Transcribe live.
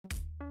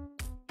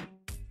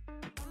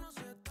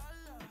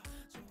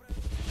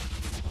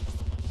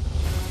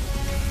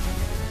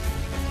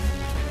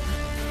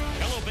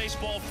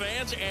baseball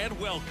fans, and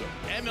welcome.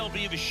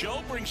 MLB The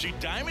Show brings you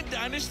Diamond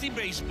Dynasty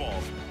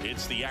Baseball.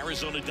 It's the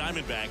Arizona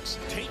Diamondbacks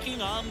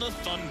taking on the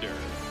Thunder.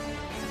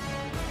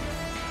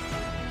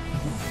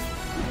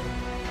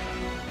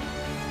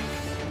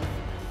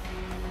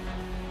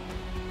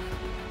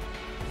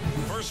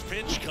 First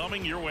pitch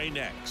coming your way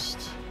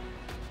next.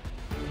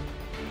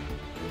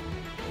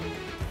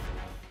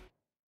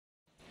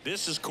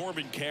 This is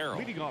Corbin Carroll.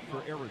 Leading off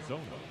for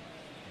Arizona,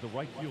 the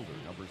right fielder,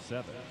 number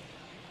 7,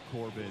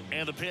 Corbin.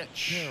 And the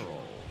pitch.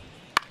 Carroll.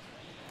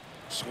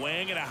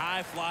 Swing and a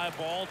high fly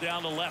ball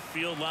down the left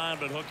field line,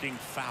 but hooking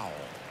foul.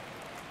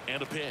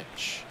 And a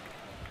pitch.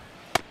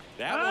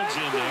 That one's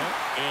in there,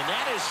 and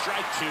that is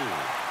strike 2.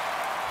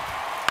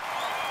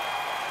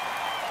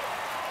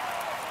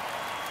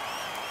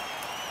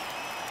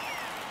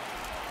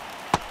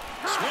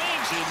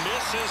 Swings and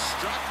misses,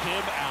 struck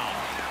him out.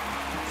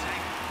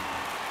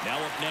 Now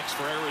up next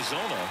for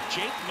Arizona,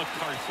 Jake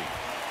McCarthy.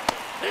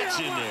 That's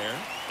in there.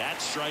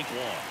 That's strike 1.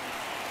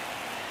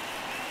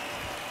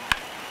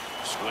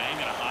 Swing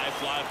and a high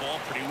fly ball,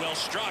 pretty well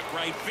struck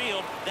right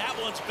field. That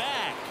one's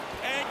back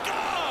and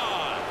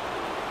gone.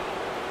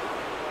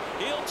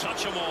 He'll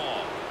touch them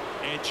all,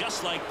 and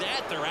just like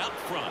that, they're out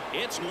front.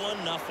 It's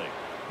 1-0.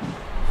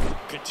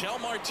 Ketel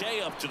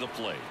Marte up to the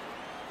plate.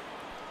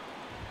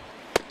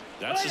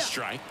 That's a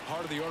strike.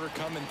 Part of the order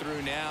coming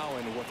through now,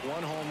 and with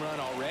 1 home run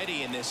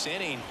already in this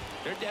inning,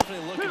 they're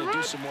definitely looking to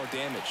do some more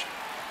damage.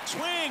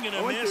 Swing and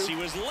a miss. He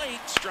was late.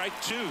 Strike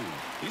 2.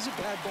 He's a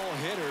bad ball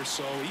hitter,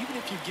 so even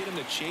if you get him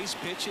to chase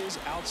pitches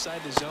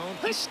outside the zone,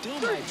 he still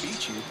might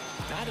beat you.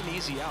 Not an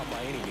easy out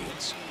by any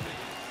means.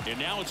 And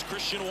now it's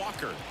Christian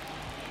Walker.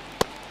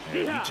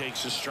 And he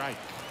takes a strike.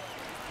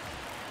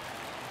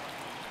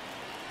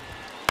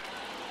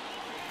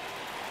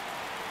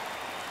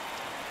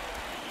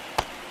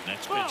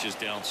 Next pitch is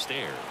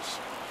downstairs.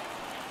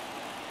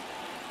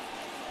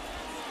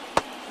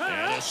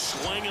 And a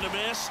swing and a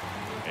miss,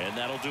 and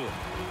that'll do it.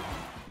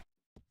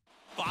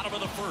 Bottom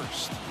of the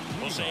first.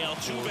 Jose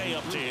Altuve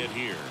up to hit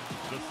here.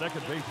 The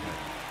second baseman,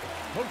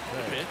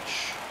 The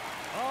pitch.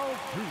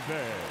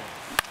 Altuve.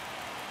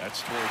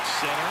 That's towards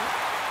center.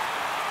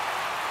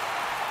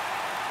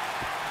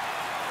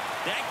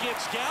 That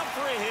gets down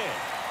for a hit.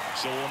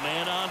 So a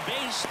man on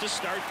base to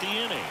start the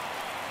inning.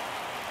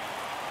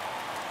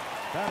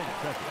 Batting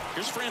second.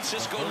 Here's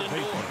Francisco The third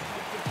Lindor. baseman,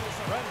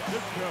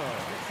 Francisco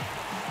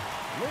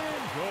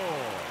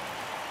Lindor.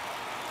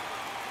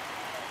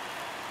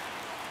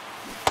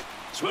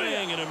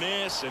 Swing and a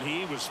miss, and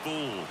he was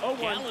fooled.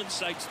 Gallen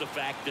cites the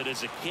fact that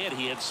as a kid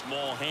he had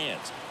small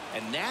hands,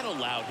 and that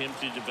allowed him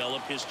to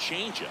develop his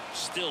changeup.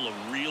 Still a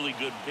really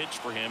good pitch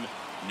for him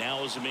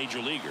now as a major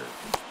leaguer.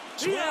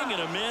 Swing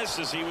and a miss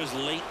as he was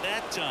late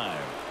that time.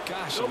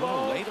 Gosh, a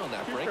little late on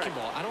that breaking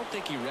ball. I don't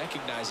think he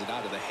recognized it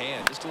out of the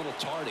hand. Just a little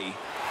tardy.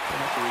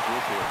 Gonna have to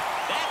regroup here.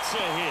 That's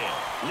a hit.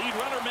 Lead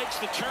runner makes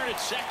the turn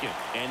at second,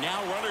 and now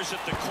runners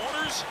at the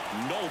corners,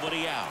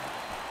 nobody out.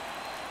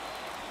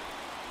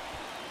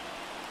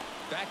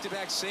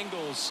 Back-to-back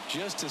singles,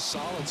 just a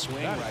solid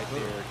swing right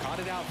there.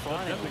 Caught it out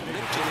front and ripped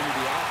it into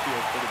the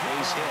outfield for the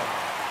base hit.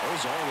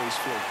 Those always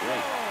feel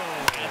great.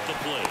 At the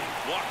plate,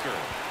 Walker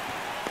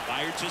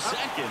fired to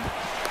second,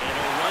 and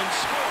a run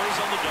scores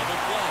on the double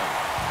play.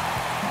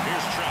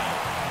 Here's Trout.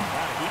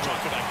 We talk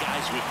about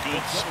guys with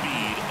good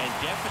speed, and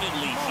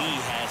definitely he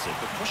has it.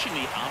 But pushing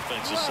the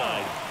offensive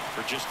side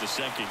for just a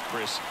second,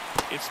 Chris,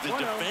 it's the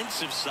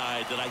defensive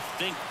side that I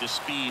think the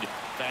speed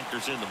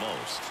factors in the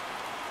most.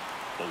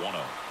 The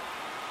 1-0.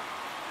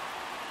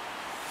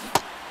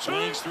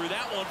 Swings through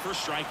that one for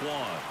strike 1.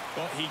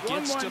 Well, he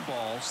gets to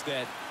balls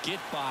that get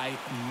by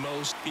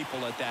most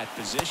people at that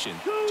position.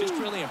 Just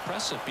really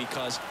impressive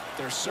because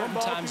there's certain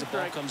times the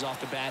ball comes off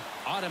the bat,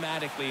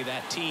 automatically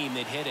that team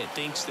that hit it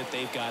thinks that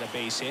they've got a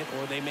base hit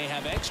or they may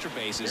have extra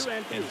bases,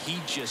 and he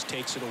just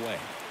takes it away.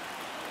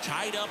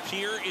 Tied up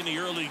here in the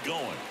early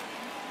going.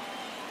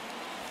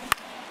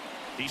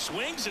 He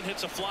swings and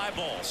hits a fly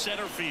ball,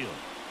 center field.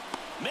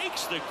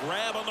 Makes the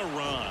grab on the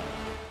run.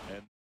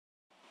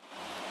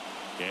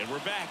 And we're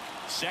back.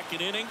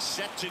 Second inning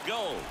set to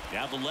go.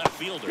 Now the left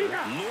fielder,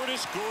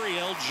 Lourdes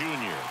Gurriel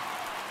Jr.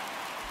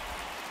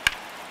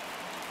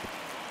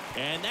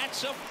 And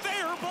that's a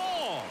fair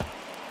ball.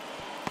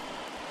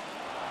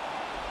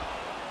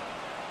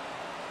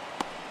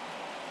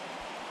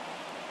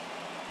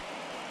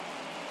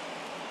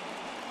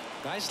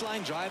 Nice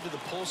line drive to the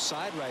pull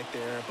side right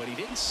there, but he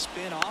didn't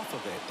spin off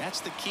of it. That's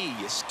the key.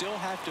 You still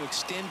have to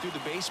extend through the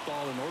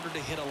baseball in order to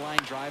hit a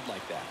line drive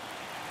like that.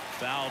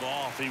 Fouled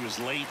off. He was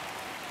late.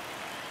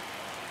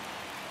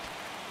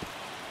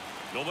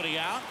 Nobody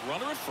out.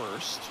 Runner at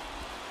first.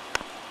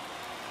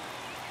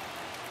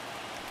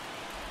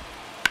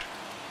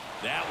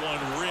 That one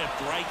ripped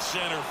right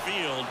center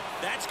field.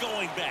 That's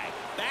going back.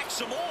 Back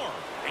some more.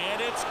 And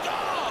it's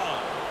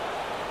gone.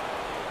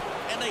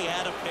 And they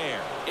add a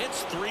pair.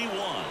 It's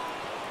 3-1.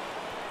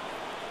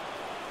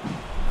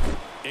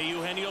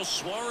 Eugenio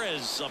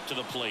Suarez up to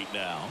the plate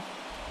now.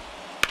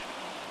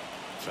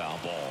 Foul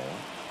ball.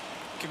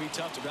 can be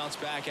tough to bounce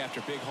back after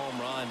a big home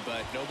run,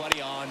 but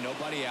nobody on,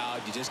 nobody out.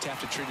 You just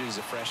have to treat it as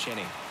a fresh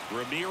inning.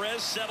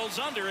 Ramirez settles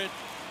under it.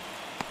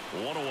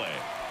 One away.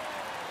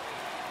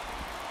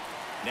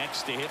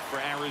 Next to hit for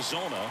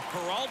Arizona,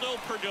 Geraldo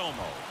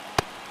Perdomo.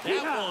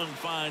 That one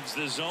finds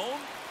the zone,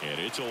 and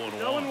it's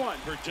 0-1.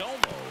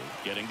 Perdomo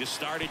getting to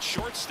start at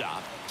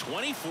shortstop,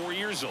 24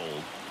 years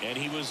old, and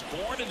he was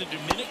born in the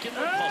Dominican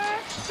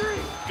Republic.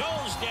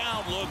 Goes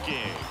down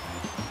looking.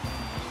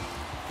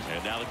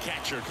 And now the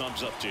catcher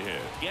comes up to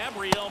hit.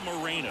 Gabriel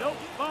Moreno.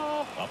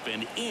 Up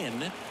and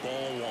in,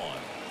 ball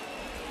one.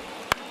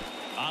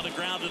 On the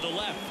ground to the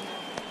left.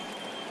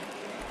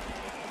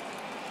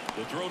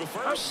 The throw to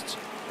first,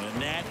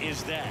 and that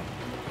is that.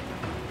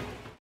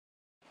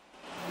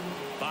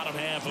 Bottom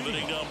half of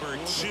inning number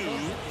 2.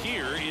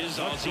 Here is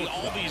Ozzie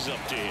Albies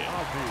up to hit.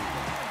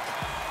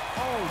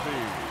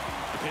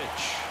 The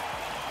pitch.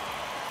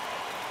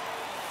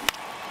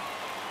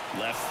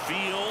 Left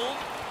field.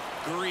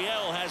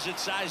 Gurriel has it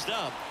sized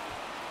up.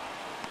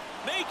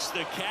 Makes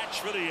the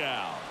catch for the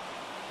out.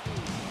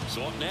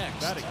 So up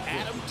next,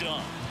 Adam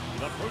Dunn.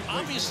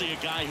 Obviously a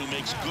guy who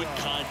makes good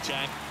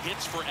contact,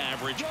 hits for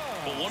average,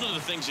 but one of the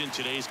things in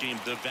today's game,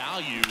 the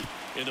value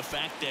in the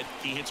fact that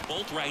he hits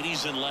both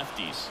righties and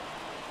lefties.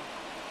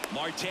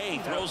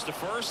 Marte throws to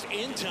first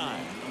in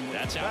time.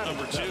 That's out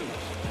number 2.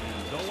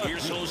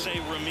 Here's Jose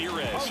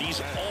Ramirez.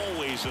 He's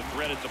always a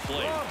threat at the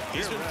plate.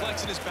 He's been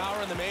flexing his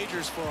power in the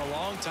majors for a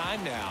long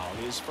time now.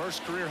 His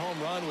first career home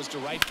run was to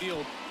right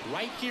field,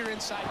 right here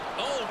inside.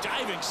 Oh,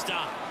 diving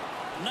stop.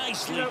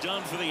 Nicely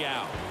done for the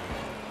out.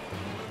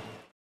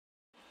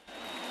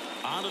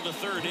 On to the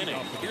 3rd inning.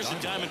 Here's the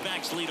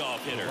Diamondbacks leadoff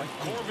hitter,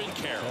 Corbin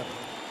Carroll.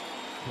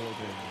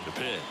 The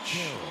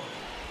pitch.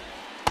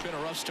 It's been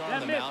a rough start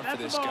on the mound for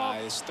this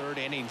guy. His 3rd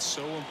inning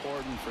so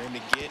important for him to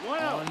get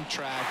on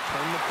track,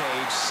 turn the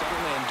page, settle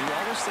in, do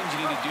all those things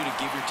you need to do to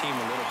give your team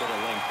a little bit of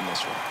length in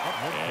this one.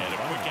 And a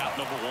quick out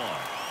number 1.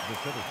 The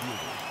center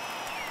fielder,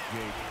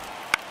 Jake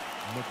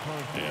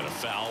McCarthy. And a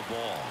foul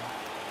ball.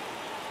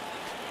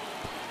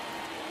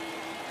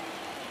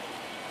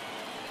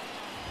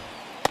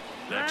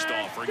 Next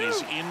offering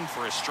is in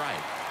for a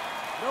strike.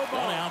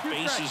 One out,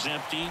 base is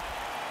empty.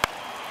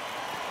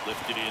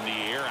 Lifted in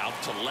the air, out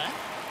to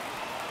left.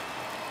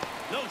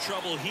 No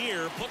trouble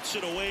here, puts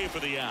it away for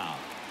the out.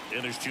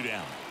 And there's 2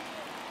 down.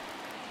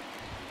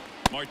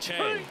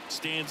 Marte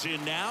stands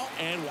in now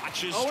and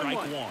watches strike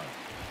 1.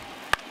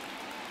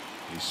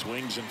 He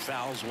swings and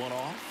fouls one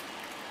off.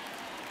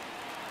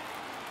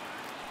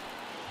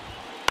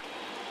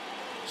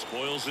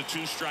 Spoils the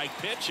 2-strike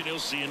pitch, and he'll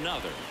see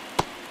another.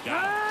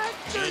 Got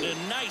it. And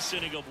a nice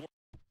inning of work.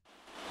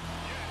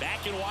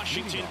 Back in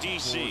Washington,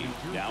 D.C.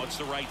 Now it's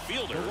the right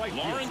fielder,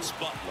 Lawrence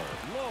Butler.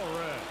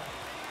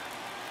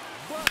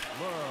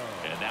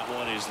 And that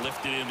one is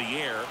lifted in the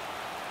air.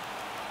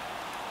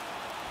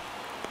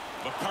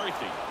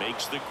 McCarthy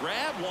makes the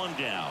grab, 1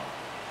 down.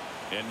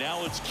 And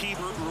now it's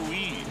Keibert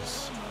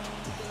Ruiz.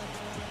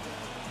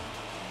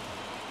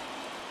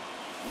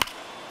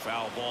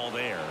 Foul ball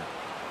there.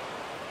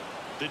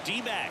 The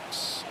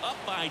D-backs up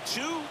by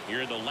 2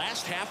 here in the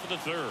last half of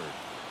the 3rd.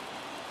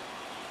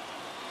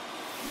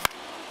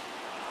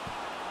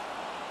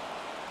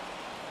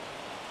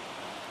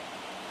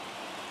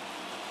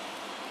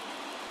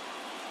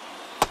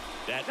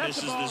 That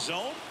misses the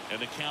zone, and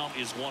the count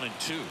is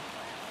 1-2.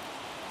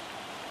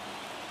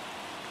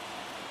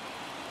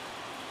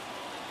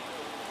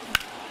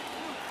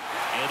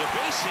 And a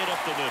base hit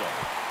up the middle.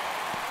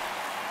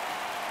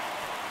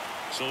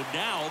 So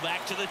now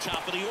back to the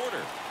top of the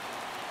order.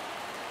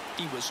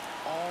 He was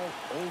all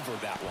over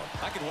that one.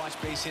 I could watch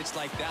base hits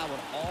like that one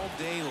all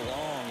day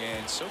long,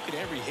 and so could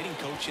every hitting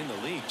coach in the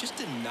league. Just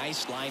a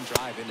nice line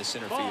drive into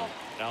center field.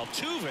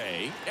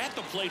 Altuve at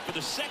the plate for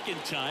the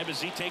 2nd time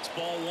as he takes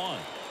ball 1.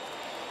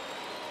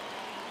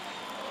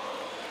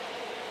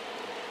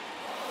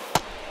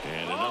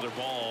 And another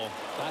ball.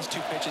 Last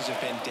 2 pitches have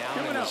been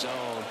down in the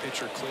zone.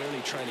 Pitcher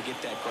clearly trying to get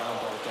that ground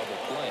ball double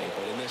play.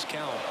 But in this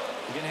count,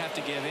 you're going to have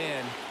to give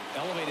in,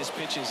 elevate his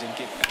pitches, and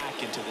get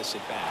back into this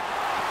at bat.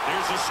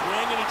 There's a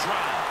swing and a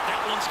drive.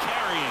 That one's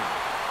carrying.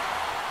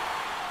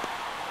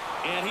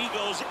 And he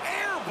goes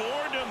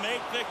airborne to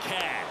make the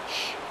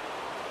catch.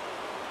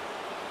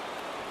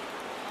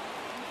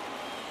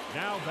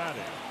 Now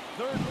batting,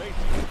 3rd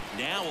baseman.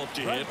 Now up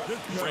to hit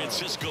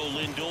Francisco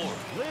Lindor.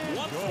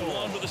 1 for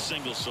 1 with a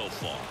single so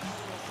far.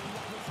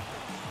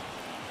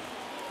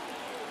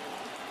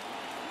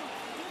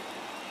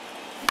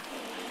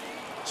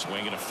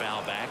 Swing and a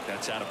foul back.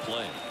 That's out of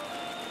play.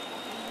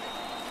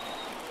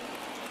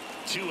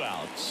 2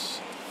 outs.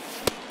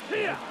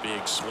 And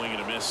big swing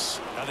and a miss.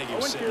 I think he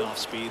was sitting off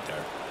speed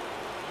there.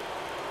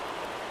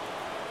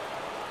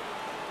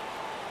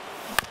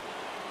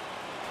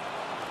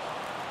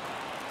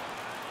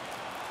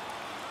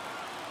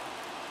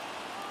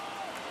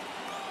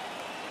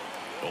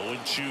 Oh,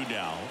 2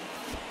 now.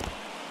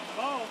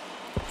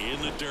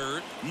 In the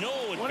dirt. No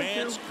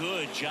advance.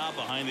 Good job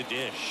behind the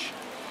dish.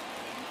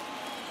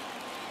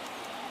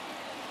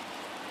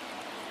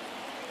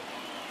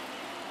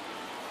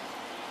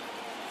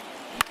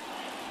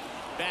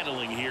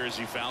 Battling here as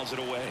he fouls it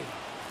away.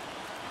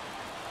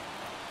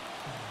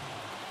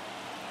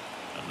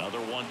 Another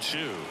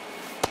 1-2.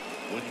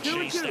 Wouldn't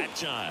chase that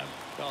time.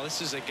 Well,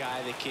 this is a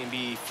guy that can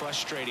be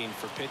frustrating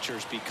for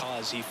pitchers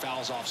because he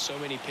fouls off so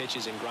many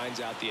pitches and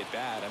grinds out the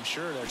at-bat. I'm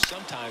sure there's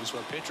some times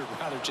where a pitcher would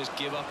rather just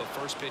give up a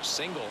first pitch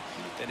single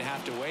than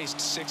have to waste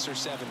 6 or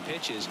 7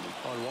 pitches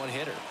on one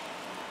hitter.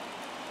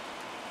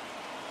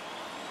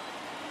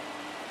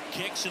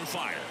 Kicks and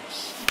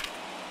fires.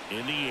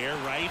 In the air,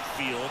 right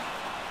field.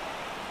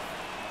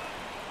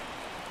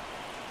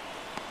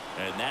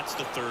 And that's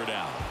the 3rd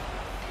out.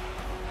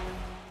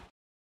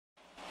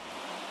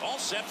 All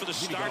set for the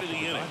start of the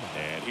inning.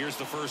 And here's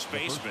the first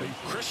baseman,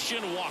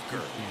 Christian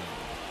Walker.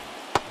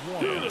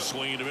 And a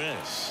swing and a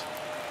miss.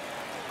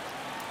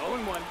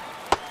 0-1.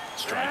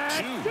 Strike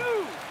 2.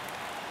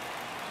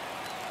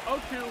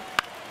 0-2.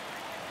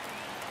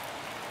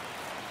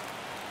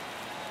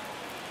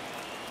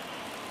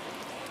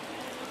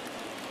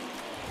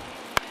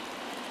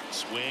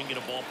 Swing and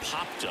a ball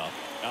popped up.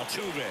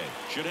 Altuve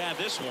should have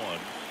this one.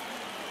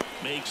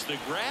 Makes the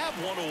grab,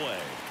 1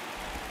 away.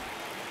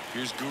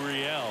 Here's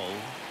Gurriel.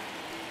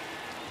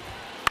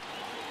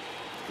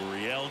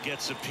 Gurriel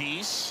gets a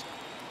piece.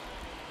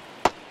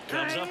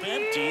 Comes up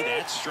empty.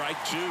 That's strike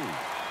 2.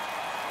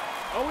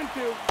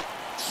 0-2.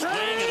 Swing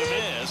and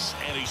a miss,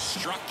 and he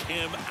struck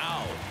him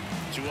out.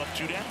 2 up,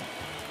 2 down.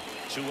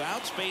 2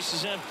 outs, base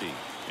is empty.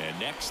 And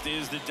next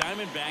is the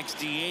Diamondbacks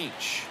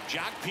DH,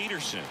 Jock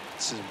Peterson.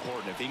 This is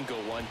important. If he can go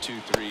 1, 2,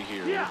 3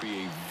 here, it'll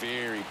be a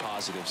very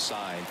positive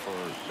sign for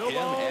him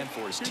and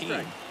for his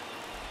team.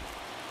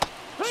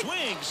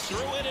 Swings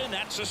through it, and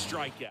that's a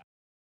strikeout.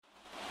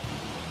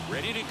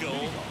 Ready to go,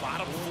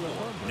 bottom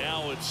 4.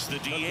 Now it's the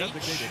DH,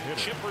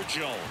 Chipper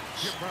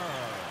Jones.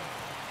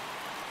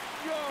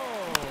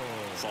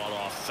 Fought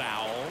off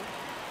foul.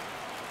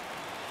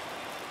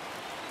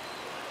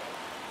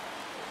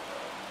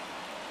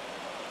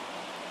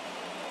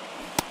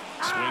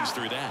 Swings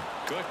through that.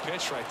 Good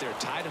pitch right there.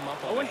 Tied him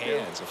up on the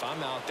hands. If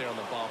I'm out there on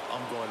the bump,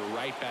 I'm going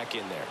right back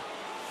in there.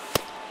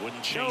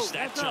 Wouldn't chase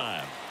that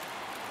time.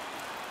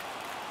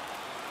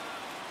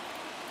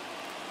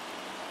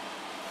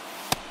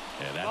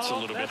 And that's a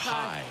little bit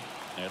high.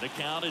 And the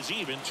count is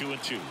even,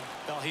 2-2.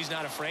 Well, he's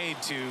not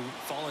afraid to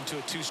fall into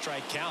a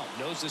 2-strike count.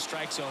 Knows the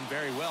strike zone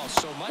very well.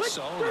 So much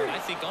so that I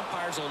think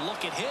umpires will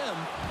look at him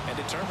and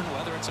determine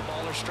whether it's a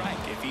ball or strike,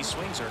 if he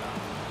swings or not.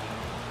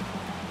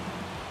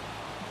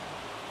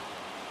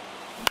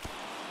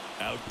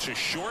 Out to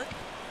short.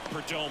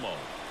 Perdomo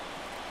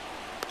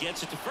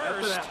gets it to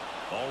first.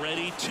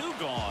 Already 2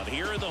 gone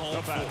here in the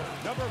home 4.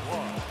 Number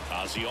 1.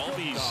 Ozzie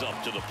Albies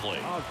up to the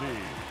plate.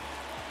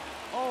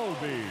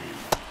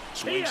 Albies.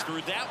 Swings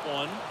through that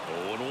one.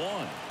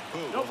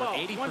 0-1. Over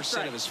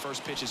 80% of his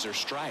first pitches are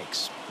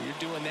strikes. When you're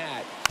doing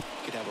that,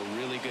 you could have a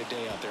really good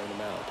day out there on the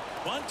mound.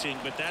 Bunting,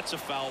 but that's a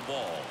foul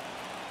ball.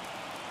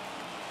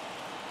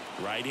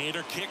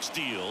 Right-hander kicks,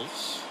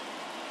 deals.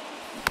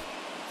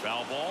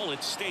 Foul ball.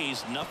 It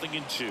stays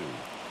 0-2.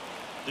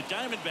 The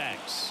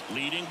Diamondbacks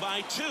leading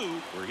by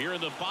 2. We're here in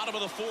the bottom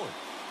of the 4th.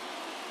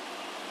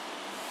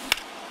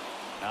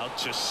 Out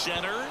to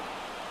center.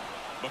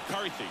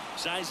 McCarthy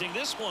sizing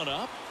this one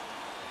up.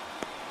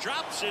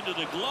 Drops into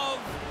the glove.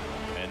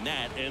 And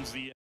that ends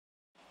the.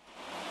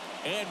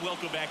 And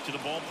welcome back to the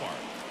ballpark.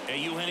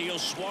 Eugenio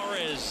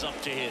Suarez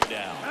up to hit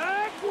down.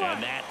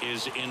 And that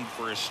is in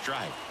for a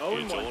strike.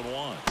 It's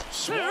 0-1.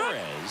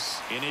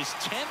 Suarez in his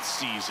 10th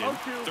season,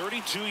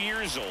 32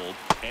 years old,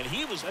 and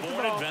he was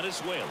born in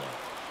Venezuela.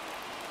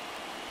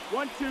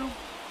 1-2.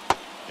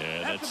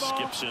 And that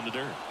skips in the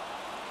dirt.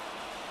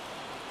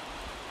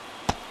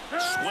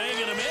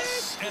 Swing and a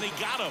miss, and he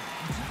got him.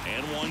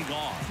 And 1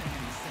 gone.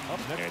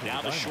 And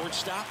now the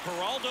shortstop,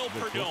 Geraldo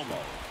Perdomo.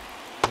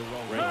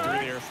 Right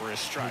through there for a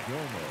strike.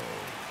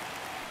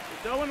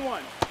 It's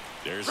 0-1.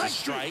 There's a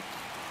strike.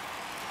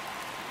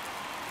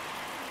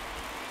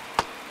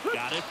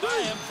 Got it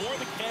by him for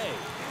the K.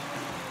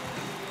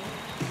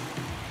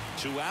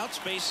 2 outs,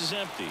 base is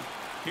empty.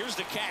 Here's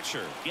the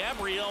catcher,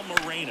 Gabriel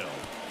Moreno.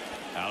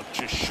 Out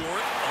to short.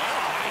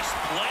 Oh, nice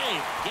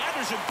play.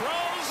 Gathers and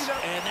throws.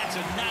 And that's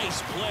a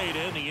nice play to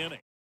end the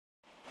inning.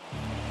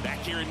 Back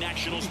here in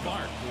Nationals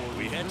Park,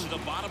 we head to the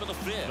bottom of the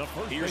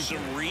 5th. Here's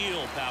some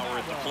real power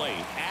at the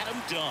plate.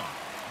 Adam Dunn.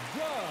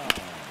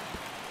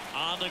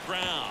 On the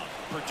ground,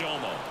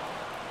 Perdomo.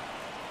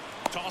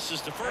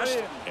 Tosses to first,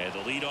 and the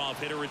leadoff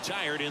hitter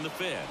retired in the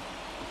 5th.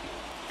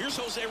 Here's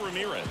Jose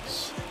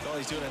Ramirez. Well,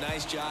 he's doing a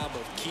nice job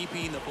of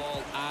keeping the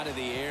ball out of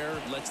the air.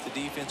 Lets the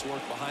defense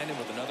work behind him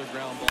with another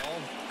ground ball.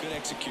 Good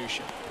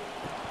execution.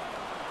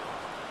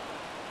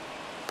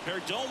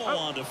 Perdomo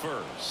on to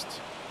first.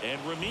 And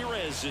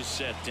Ramirez is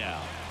set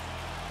down.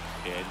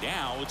 And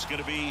now it's going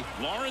to be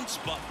Lawrence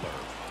Butler.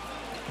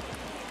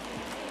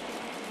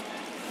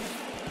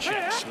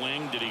 Check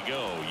swing. Did he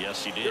go?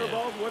 Yes, he did. 0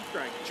 balls, 1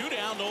 strike. 2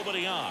 down,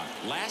 nobody on.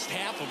 Last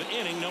half of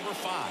inning number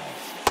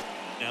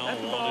 5. Now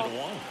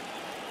 1-1.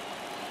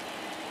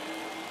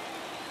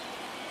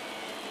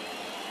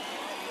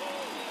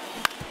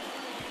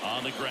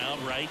 On the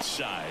ground, right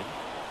side.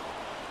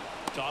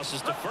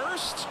 Tosses to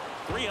first.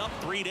 3 up,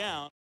 3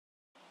 down.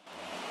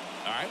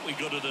 All right, we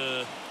go to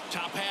the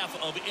top half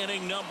of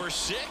inning number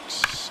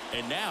 6.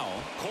 And now,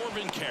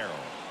 Corbin Carroll.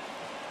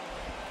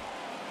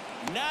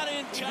 Not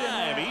in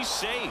time. He's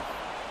safe.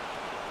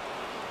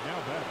 Now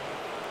back.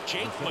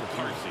 Jake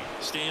McCarthy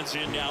stands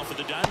in now for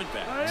the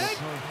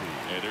Diamondbacks.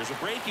 And there's a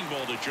breaking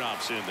ball that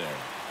drops in there.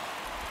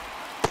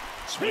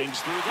 Swings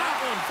through that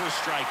one for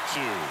strike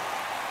 2.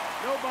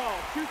 No ball.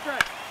 2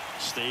 strikes.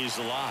 Stays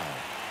alive.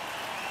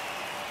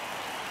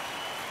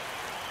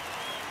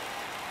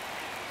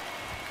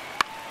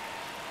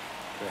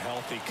 The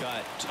healthy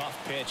cut. Tough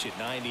pitch at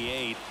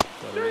 98.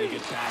 But a really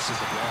good pass at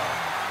the ball.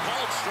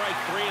 Called strike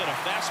 3 and a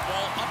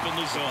fastball up in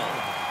the zone.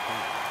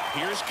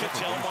 Here's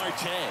Ketel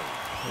Marte.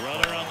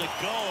 Runner on the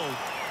go.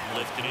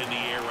 Lifted in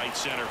the air right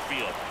center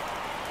field.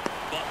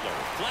 Butler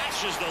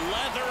flashes the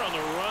leather on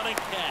the running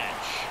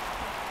catch.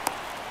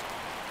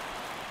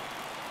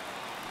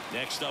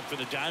 Next up for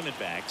the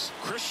Diamondbacks,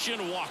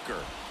 Christian Walker.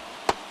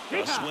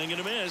 A swing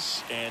and a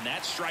miss, and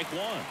that's strike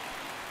 1.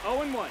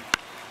 0-1.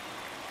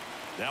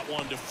 That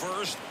one to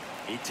first.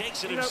 He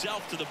takes it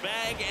himself to the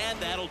bag, and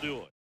that'll do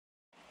it.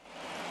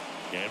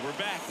 And we're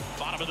back,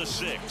 bottom of the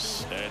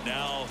 6th. And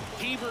now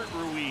Hebert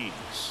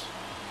Ruiz.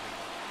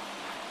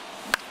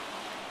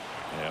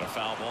 And a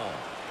foul ball.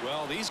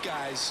 Well, these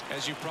guys,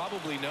 as you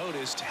probably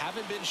noticed,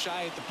 haven't been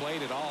shy at the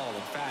plate at all.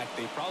 In fact,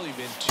 they've probably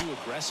been too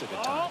aggressive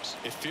at times.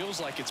 It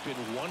feels like it's been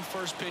one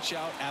first pitch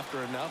out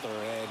after another,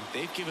 and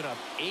they've given up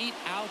 8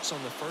 outs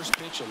on the first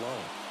pitch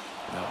alone.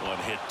 That one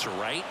hit to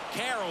right.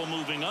 Carroll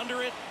moving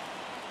under it.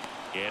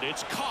 And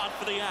it's caught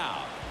for the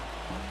out.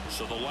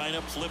 So the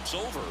lineup flips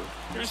over.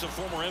 Here's the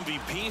former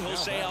MVP,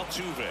 Jose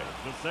Altuve.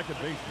 The second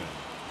baseman,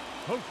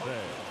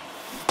 Jose.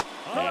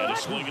 And a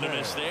swing and a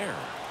miss there.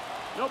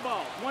 No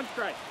ball. 1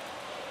 strike.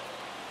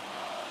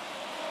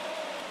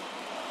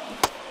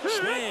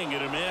 Swing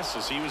and a miss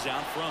as he was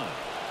out front.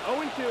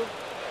 0-2.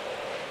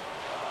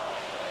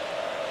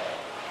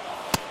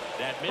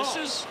 That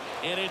misses,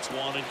 and it's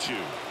 1-2.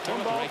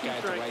 Talk about the right guy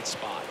at the right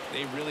spot.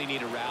 They really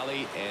need a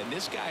rally, and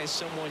this guy is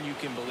someone you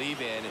can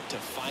believe in to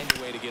find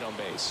a way to get on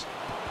base.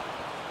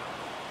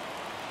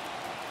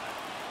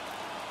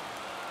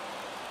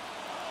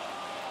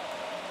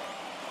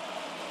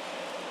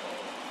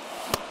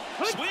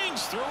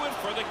 Swings through it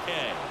for the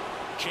K.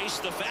 Chase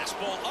the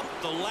fastball up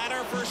the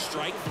ladder for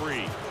strike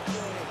 3.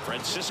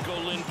 Francisco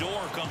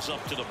Lindor comes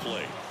up to the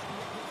plate.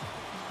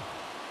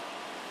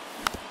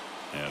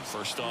 And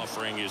first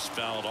offering is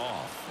fouled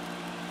off.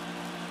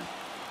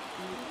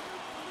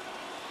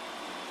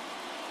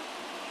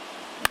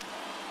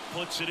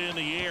 Puts it in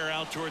the air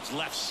out towards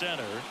left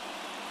center.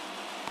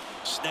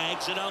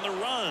 Snags it on the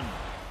run.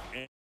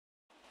 And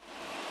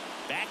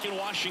back in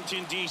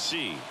Washington,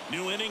 D.C.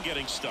 New inning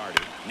getting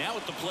started. Now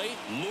at the plate,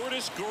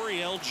 Lourdes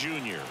Gurriel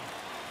Jr.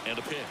 And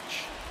a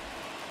pitch.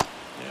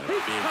 And a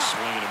big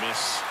swing and a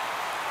miss.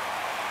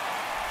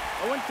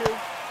 0-2.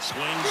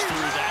 Swings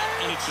through that,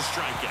 and it's a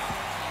strikeout.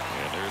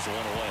 And there's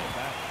one away.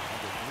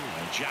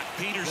 And Jack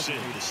Peterson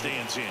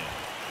stands in.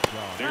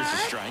 There's a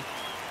strike.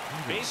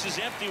 Base is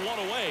empty, 1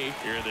 away.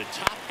 Here in the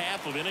top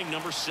half of inning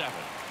number 7.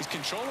 He's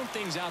controlling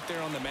things out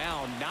there on the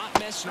mound, not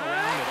messing around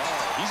at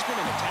all. He's been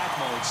in attack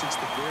mode since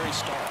the very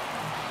start.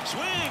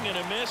 Swing and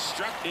a miss,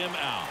 struck him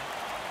out.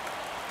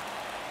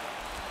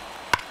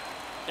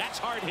 That's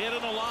hard hit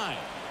on the line.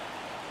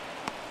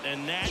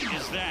 And that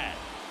is that.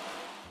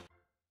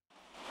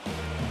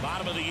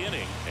 Bottom of the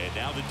inning, and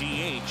now the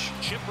DH,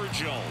 Chipper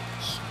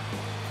Jones.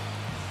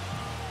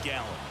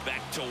 Gallen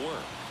back to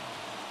work.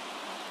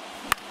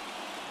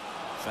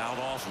 Fouled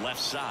off left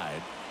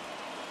side.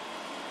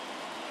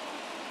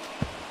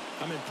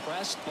 I'm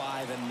impressed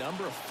by the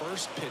number of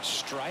first pitch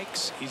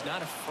strikes. He's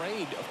not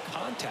afraid of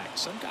contact.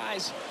 Some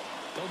guys,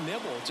 they'll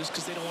nibble just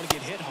because they don't want to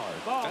get hit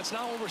hard. That's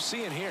not what we're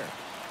seeing here.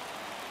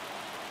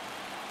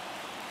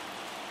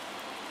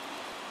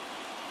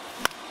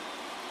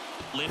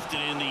 Lifted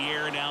in the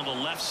air down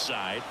the left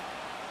side.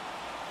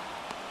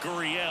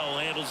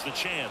 Gurriel handles the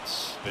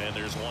chance. And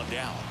there's one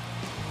down.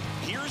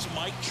 Here's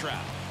Mike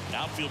Trout.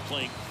 Outfield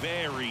playing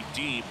very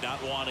deep,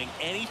 not wanting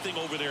anything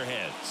over their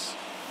heads.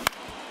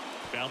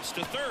 Bounce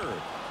to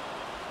third.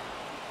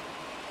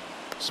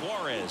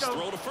 Suarez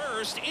throw to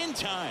first in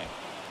time.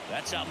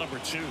 That's out number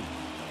 2.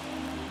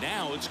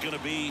 Now it's going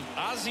to be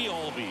Ozzie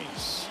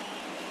Albies.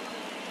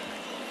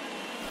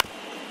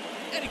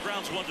 And he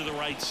grounds one to the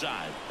right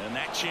side. And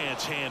that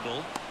chance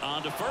handled.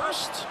 On to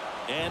first.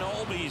 And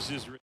Albies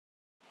is...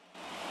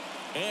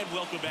 And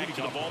welcome back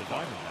to the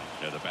ballpark.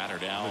 And the batter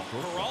now,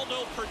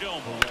 Geraldo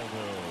Perdomo.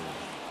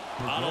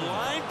 On a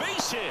line,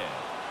 base hit.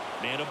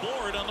 Man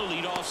aboard on the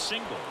leadoff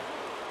single.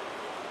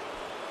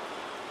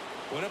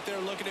 Went up there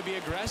looking to be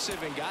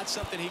aggressive and got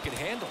something he could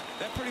handle.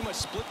 That pretty much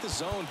split the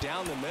zone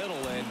down the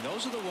middle, and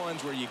those are the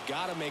ones where you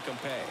got to make them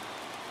pay.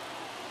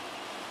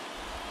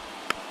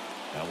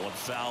 That one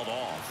fouled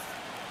off.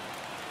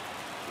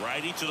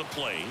 Righty to the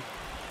plate.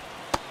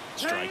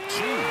 Strike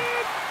 2.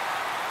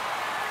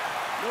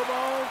 No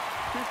ball.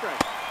 2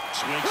 strikes.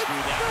 Swings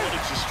through that one.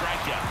 It's a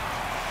strikeout.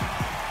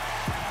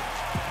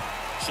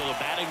 So the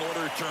batting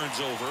order turns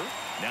over.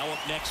 Now up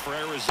next for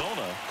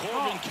Arizona,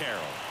 Corbin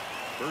Carroll.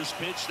 First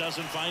pitch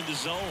doesn't find the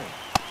zone.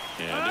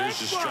 And there's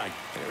a strike.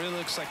 It really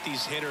looks like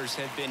these hitters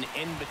have been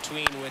in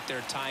between with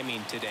their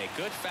timing today.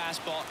 Good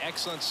fastball,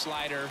 excellent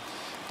slider,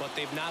 but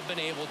they've not been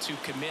able to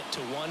commit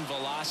to one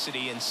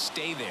velocity and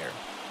stay there.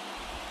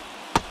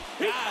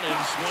 Got him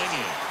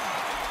swinging.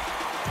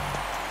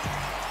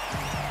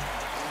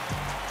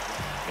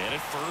 And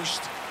at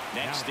first,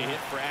 next to hit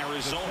for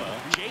Arizona,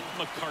 Jake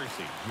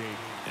McCarthy.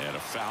 And a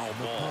foul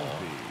ball.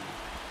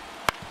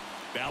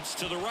 Bounce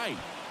to the right.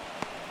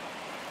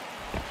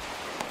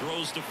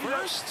 Throws to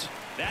first.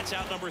 That's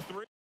out number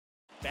 3.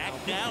 Back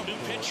now, new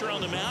pitcher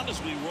on the mound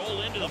as we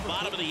roll into the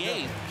bottom of the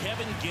 8th,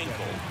 Kevin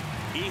Ginkel.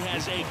 He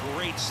has a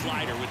great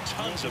slider with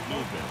tons of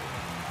movement.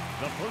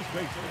 The first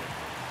baseman.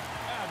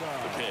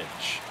 The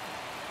pitch.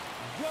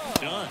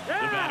 Done. The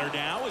batter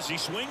now as he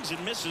swings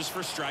and misses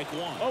for strike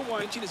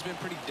 1. Pitching has been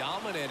pretty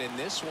dominant in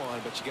this one,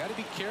 but you got to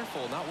be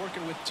careful. Not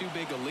working with too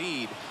big a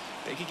lead.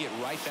 They could get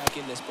right back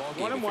in this ball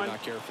game if you're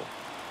not careful.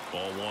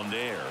 Ball 1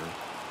 there.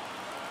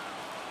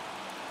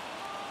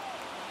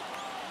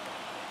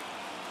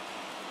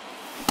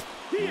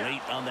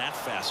 Late on that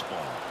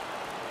fastball.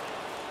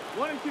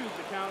 1 and 2 is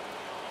the count.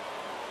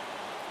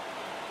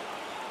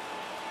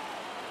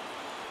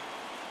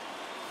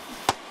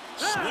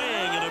 Swing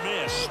and a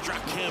miss.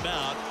 Struck him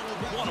out.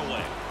 1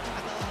 away.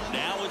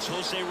 Now it's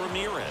Jose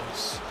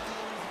Ramirez.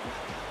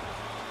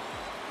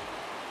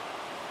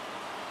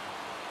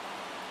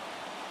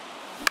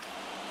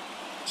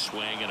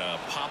 Swing and a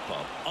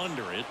pop-up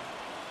under it.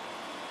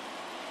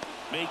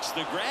 Makes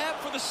the grab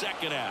for the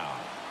second out.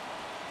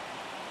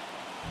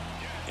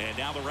 And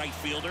now the right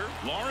fielder,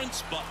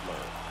 Lawrence Butler.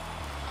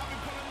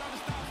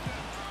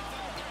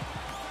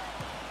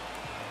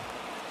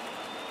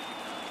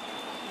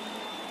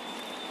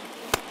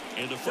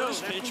 And the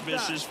first pitch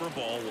misses for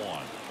ball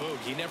 1. Boog,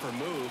 he never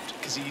moved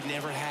because he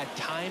never had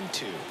time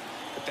to.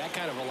 At that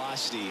kind of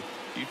velocity,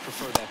 you'd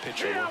prefer that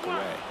pitcher work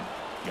away.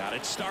 Got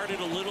it started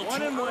a little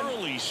too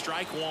early.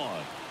 Strike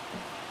 1.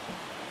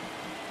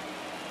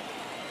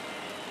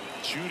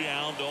 2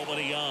 down,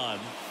 nobody on.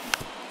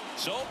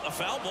 So a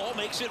foul ball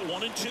makes it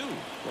 1 and 2.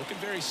 Looking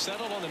very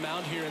settled on the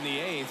mound here in the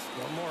 8th.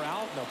 One more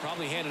out. They'll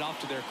probably hand it off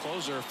to their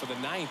closer for the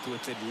 9th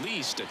with at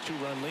least a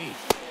 2-run lead.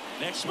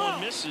 Next one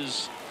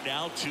misses.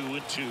 Now 2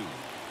 and 2.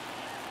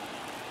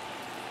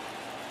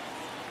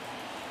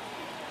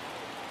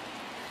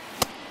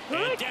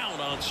 And down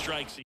on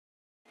strikes.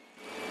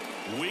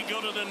 We go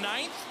to the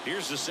 9th.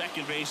 Here's the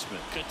second baseman,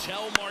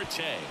 Ketel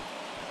Marte.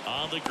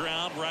 On the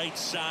ground, right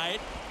side.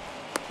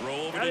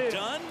 Throw over to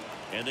Dunn.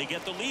 And they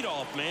get the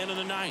leadoff man in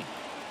the 9th.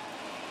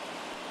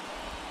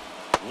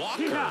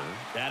 Walker,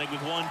 batting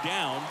with 1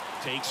 down,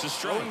 takes a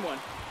strike.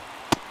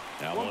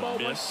 Now 1 ball,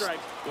 miss. 1 strike.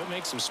 What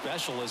makes him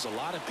special is a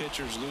lot of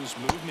pitchers lose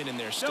movement in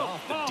their stuff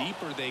the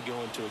deeper they go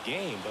into a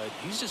game, but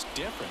he's just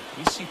different.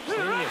 We see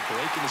plenty of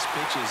breaking his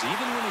pitches,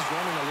 even when he's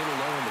running a little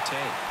low in the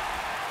tank.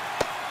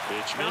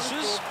 Pitch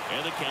misses,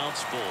 and the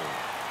count's full.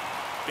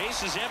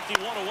 Bases empty,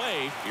 1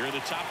 away here at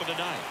the top of the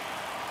 9th.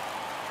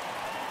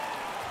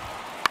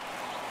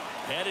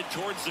 Headed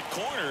towards the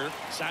corner,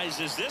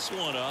 sizes this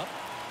one up.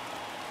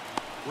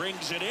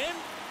 Brings it in.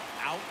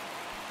 Out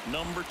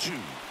number 2.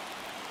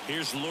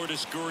 Here's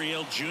Lourdes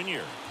Gurriel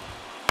Jr.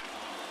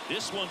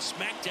 This one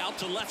smacked out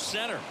to left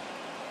center.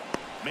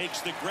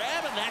 Makes the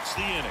grab, and that's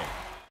the inning.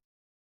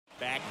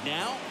 Back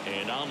now,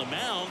 and on the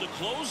mound, the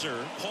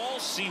closer, Paul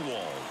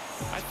Sewald.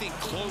 I think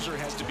closer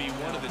has to be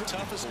one of the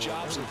toughest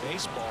jobs in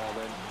baseball,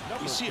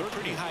 and we see a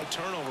pretty high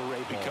turnover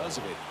rate because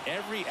of it.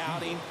 Every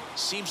outing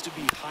seems to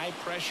be high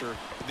pressure,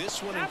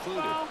 this one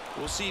included.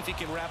 We'll see if he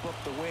can wrap up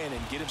the win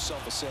and get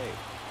himself a save.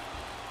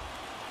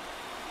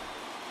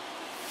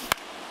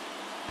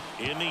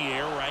 In the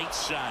air, right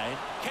side.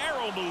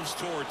 Carroll moves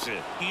towards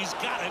it. He's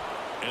got it,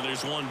 and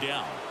there's 1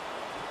 down.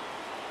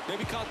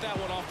 Maybe caught that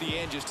one off the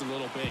end just a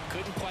little bit.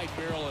 Couldn't quite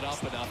barrel it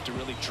up enough to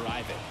really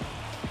drive it.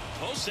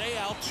 Jose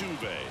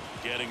Altuve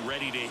getting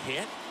ready to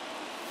hit.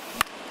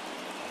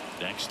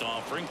 Next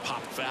offering,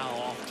 pop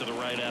foul off to the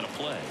right out of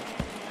play.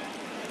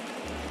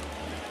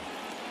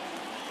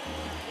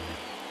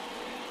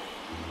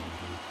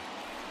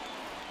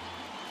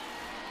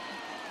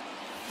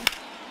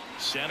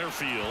 Center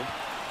field.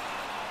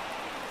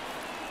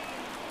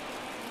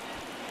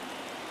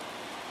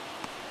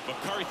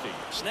 McCarthy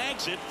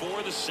snags it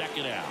for the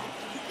second out.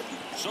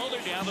 So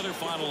they're down to their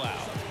final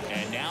out.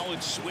 And now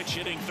it's switch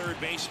hitting third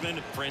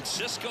baseman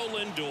Francisco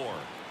Lindor.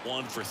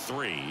 1 for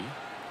 3.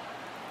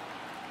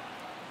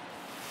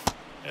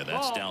 And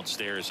that's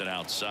downstairs and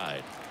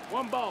outside.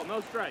 1 ball, no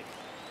strike.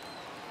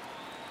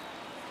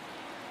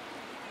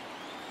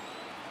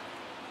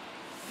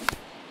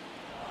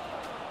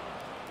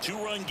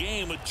 Two-run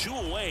game with 2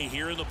 away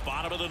here in the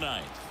bottom of the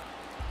 9th.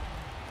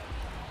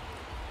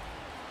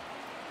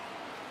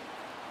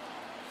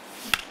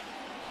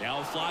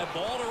 Now a fly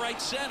ball to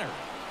right center.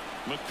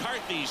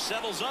 McCarthy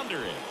settles under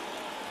it.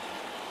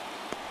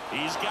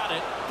 He's got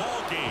it.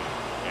 Ball game.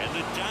 And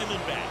the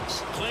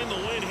Diamondbacks claim the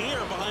win here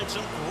behind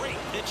some great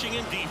pitching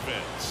and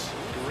defense.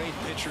 Great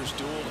pitchers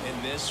duel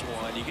in this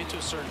one. You get to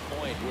a certain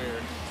point where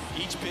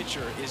each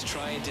pitcher is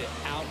trying to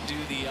outdo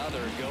the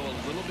other, go a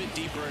little bit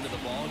deeper into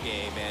the ball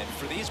game. And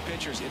for these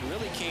pitchers, it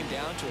really came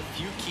down to a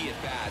few key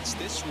at-bats.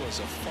 This was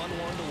a fun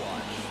one to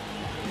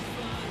watch.